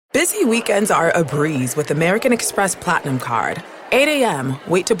Busy weekends are a breeze with American Express Platinum Card. 8 a.m.,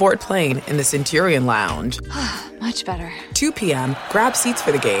 wait to board plane in the Centurion Lounge. Much better. 2 p.m., grab seats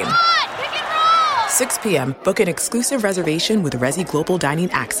for the game. 6 p.m., book an exclusive reservation with Resy Global Dining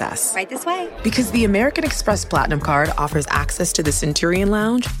Access. Right this way. Because the American Express Platinum Card offers access to the Centurion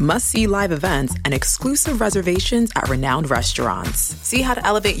Lounge, must-see live events, and exclusive reservations at renowned restaurants. See how to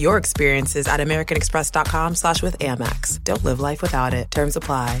elevate your experiences at americanexpress.com/withAmex. Don't live life without it. Terms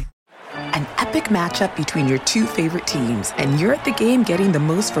apply. An epic matchup between your two favorite teams, and you're at the game getting the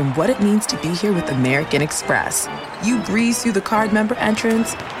most from what it means to be here with American Express. You breeze through the card member entrance,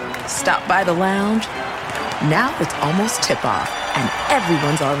 stop by the lounge. Now it's almost tip-off, and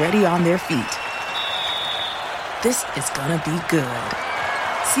everyone's already on their feet. This is gonna be good.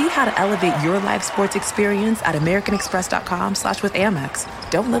 See how to elevate your live sports experience at americanexpress.com/withAmex.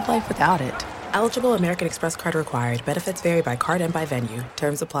 Don't live life without it. Eligible American Express card required. Benefits vary by card and by venue.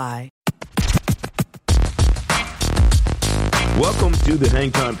 Terms apply. Welcome to the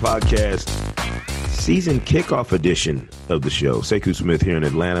Hang Time Podcast, season kickoff edition of the show. Sekou Smith here in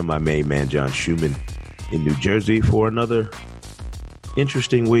Atlanta, my main man John Schumann in New Jersey for another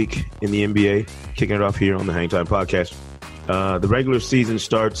interesting week in the NBA. Kicking it off here on the Hang Time Podcast. The regular season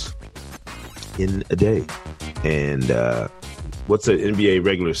starts in a day. And what's an NBA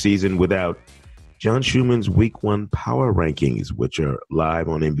regular season without John Schumann's Week 1 Power Rankings, which are live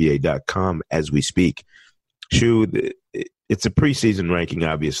on NBA.com as we speak. Shu, it's a preseason ranking,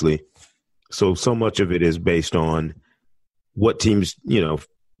 obviously. So much of it is based on what teams,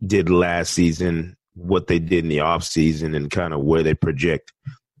 did last season, what they did in the offseason, and kind of where they project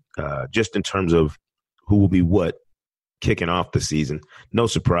just in terms of who will be what kicking off the season. No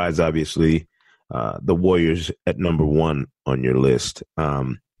surprise, obviously, the Warriors at number 1 on your list.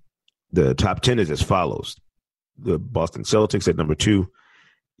 The top 10 is as follows. The Boston Celtics at number 2,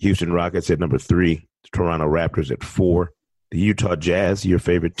 Houston Rockets at number 3, the Toronto Raptors at 4, the Utah Jazz, your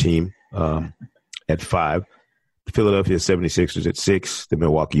favorite team, at 5, the Philadelphia 76ers at 6, the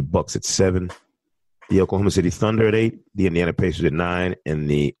Milwaukee Bucks at 7, the Oklahoma City Thunder at 8, the Indiana Pacers at 9, and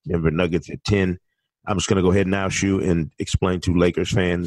the Denver Nuggets at 10. I'm just going to go ahead now, Shu, and explain to Lakers fans